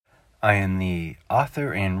I am the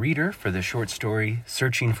author and reader for the short story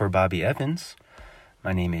Searching for Bobby Evans.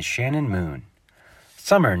 My name is Shannon Moon.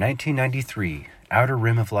 Summer 1993, outer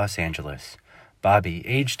rim of Los Angeles. Bobby,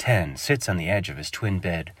 age 10, sits on the edge of his twin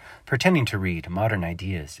bed, pretending to read Modern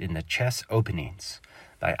Ideas in the Chess Openings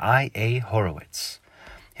by I.A. Horowitz.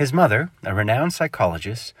 His mother, a renowned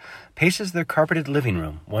psychologist, paces their carpeted living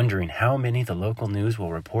room, wondering how many the local news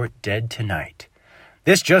will report dead tonight.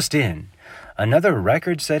 This just in. Another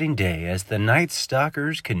record-setting day as the Night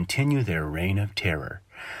Stalkers continue their reign of terror.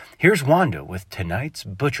 Here's Wanda with tonight's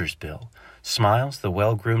Butcher's Bill. Smiles the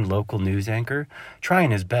well-groomed local news anchor,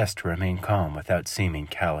 trying his best to remain calm without seeming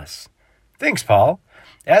callous. Thanks, Paul.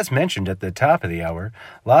 As mentioned at the top of the hour,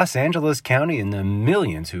 Los Angeles County and the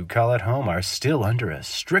millions who call it home are still under a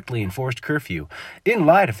strictly enforced curfew in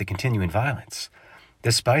light of the continuing violence.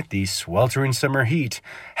 Despite the sweltering summer heat,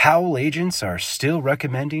 Howl agents are still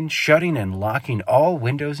recommending shutting and locking all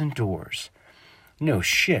windows and doors. No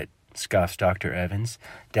shit, scoffs Dr. Evans,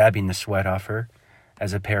 dabbing the sweat off her,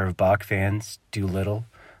 as a pair of Bach fans do little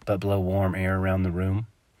but blow warm air around the room.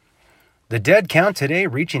 The dead count today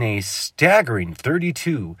reaching a staggering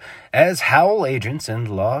 32 as Howl agents and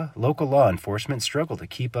local law enforcement struggle to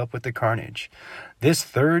keep up with the carnage. This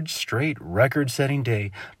third straight record-setting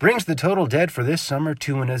day brings the total dead for this summer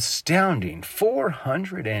to an astounding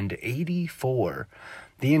 484.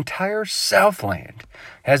 The entire Southland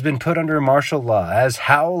has been put under martial law as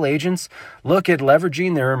Howl agents look at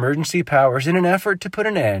leveraging their emergency powers in an effort to put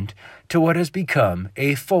an end to what has become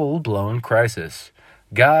a full-blown crisis.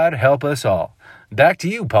 God help us all. Back to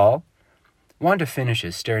you, Paul. Wanda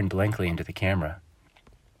finishes, staring blankly into the camera.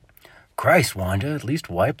 Christ, Wanda, at least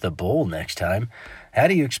wipe the bowl next time. How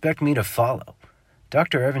do you expect me to follow?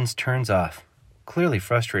 Dr. Evans turns off, clearly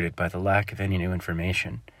frustrated by the lack of any new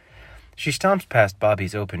information. She stomps past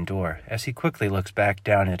Bobby's open door as he quickly looks back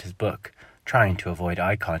down at his book, trying to avoid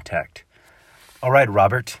eye contact. All right,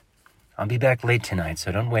 Robert. I'll be back late tonight,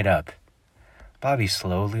 so don't wait up. Bobby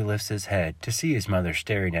slowly lifts his head to see his mother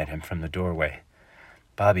staring at him from the doorway.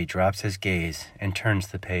 Bobby drops his gaze and turns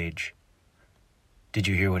the page. Did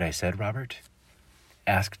you hear what I said, Robert?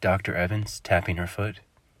 Asked Dr. Evans, tapping her foot.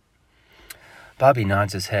 Bobby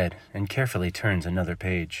nods his head and carefully turns another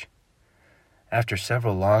page. After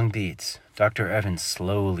several long beats, Dr. Evans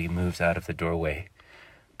slowly moves out of the doorway.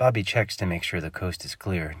 Bobby checks to make sure the coast is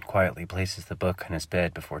clear and quietly places the book on his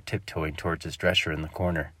bed before tiptoeing towards his dresser in the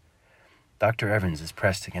corner. Dr. Evans is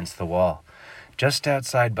pressed against the wall, just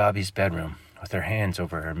outside Bobby's bedroom, with her hands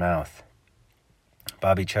over her mouth.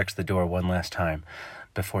 Bobby checks the door one last time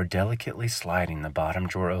before delicately sliding the bottom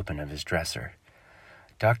drawer open of his dresser.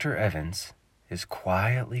 Dr. Evans is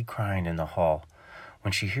quietly crying in the hall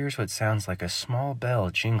when she hears what sounds like a small bell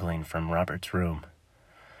jingling from Robert's room.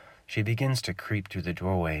 She begins to creep through the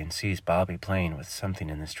doorway and sees Bobby playing with something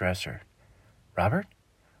in his dresser. Robert?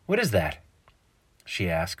 What is that? She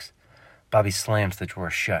asks. Bobby slams the drawer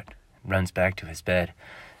shut, runs back to his bed,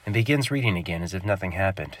 and begins reading again as if nothing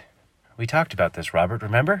happened. We talked about this, Robert,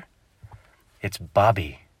 remember? It's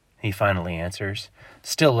Bobby, he finally answers,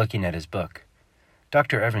 still looking at his book.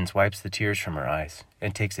 Dr. Evans wipes the tears from her eyes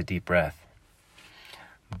and takes a deep breath.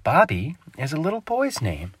 Bobby is a little boy's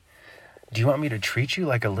name. Do you want me to treat you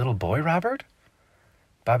like a little boy, Robert?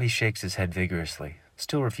 Bobby shakes his head vigorously,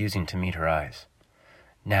 still refusing to meet her eyes.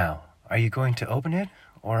 Now, are you going to open it,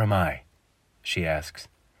 or am I? She asks.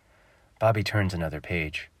 Bobby turns another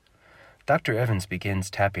page. Dr. Evans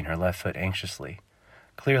begins tapping her left foot anxiously,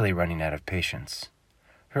 clearly running out of patience.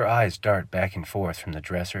 Her eyes dart back and forth from the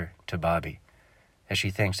dresser to Bobby as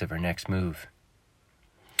she thinks of her next move.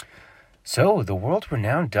 So, the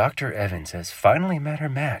world-renowned Dr. Evans has finally met her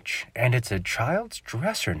match, and it's a child's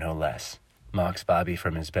dresser, no less, mocks Bobby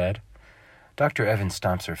from his bed. Dr. Evans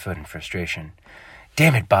stomps her foot in frustration.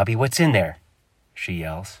 Damn it, Bobby, what's in there? She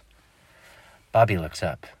yells. Bobby looks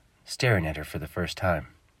up, staring at her for the first time.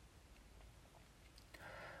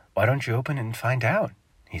 Why don't you open it and find out?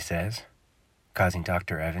 He says, causing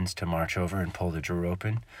Dr. Evans to march over and pull the drawer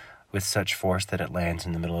open with such force that it lands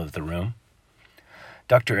in the middle of the room.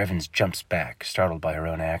 Dr. Evans jumps back, startled by her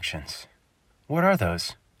own actions. What are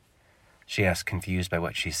those? She asks, confused by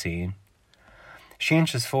what she's seeing. She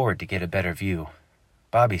inches forward to get a better view.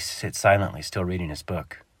 Bobby sits silently, still reading his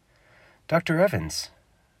book. Dr. Evans,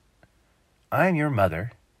 I'm your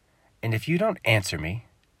mother, and if you don't answer me,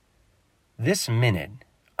 this minute,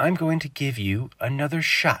 I'm going to give you another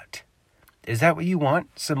shot. Is that what you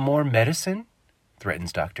want? Some more medicine?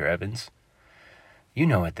 Threatens Dr. Evans. You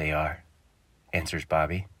know what they are, answers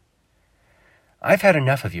Bobby. I've had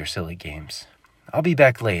enough of your silly games. I'll be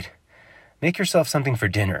back late. Make yourself something for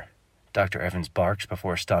dinner, Dr. Evans barks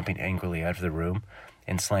before stomping angrily out of the room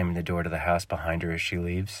and slamming the door to the house behind her as she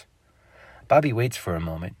leaves. Bobby waits for a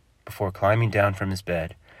moment before climbing down from his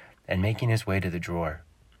bed and making his way to the drawer.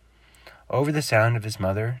 Over the sound of his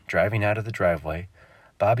mother driving out of the driveway,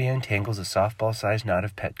 Bobby untangles a softball-sized knot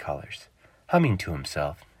of pet collars, humming to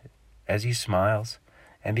himself as he smiles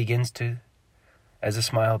and as a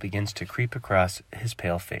smile begins to creep across his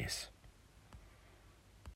pale face.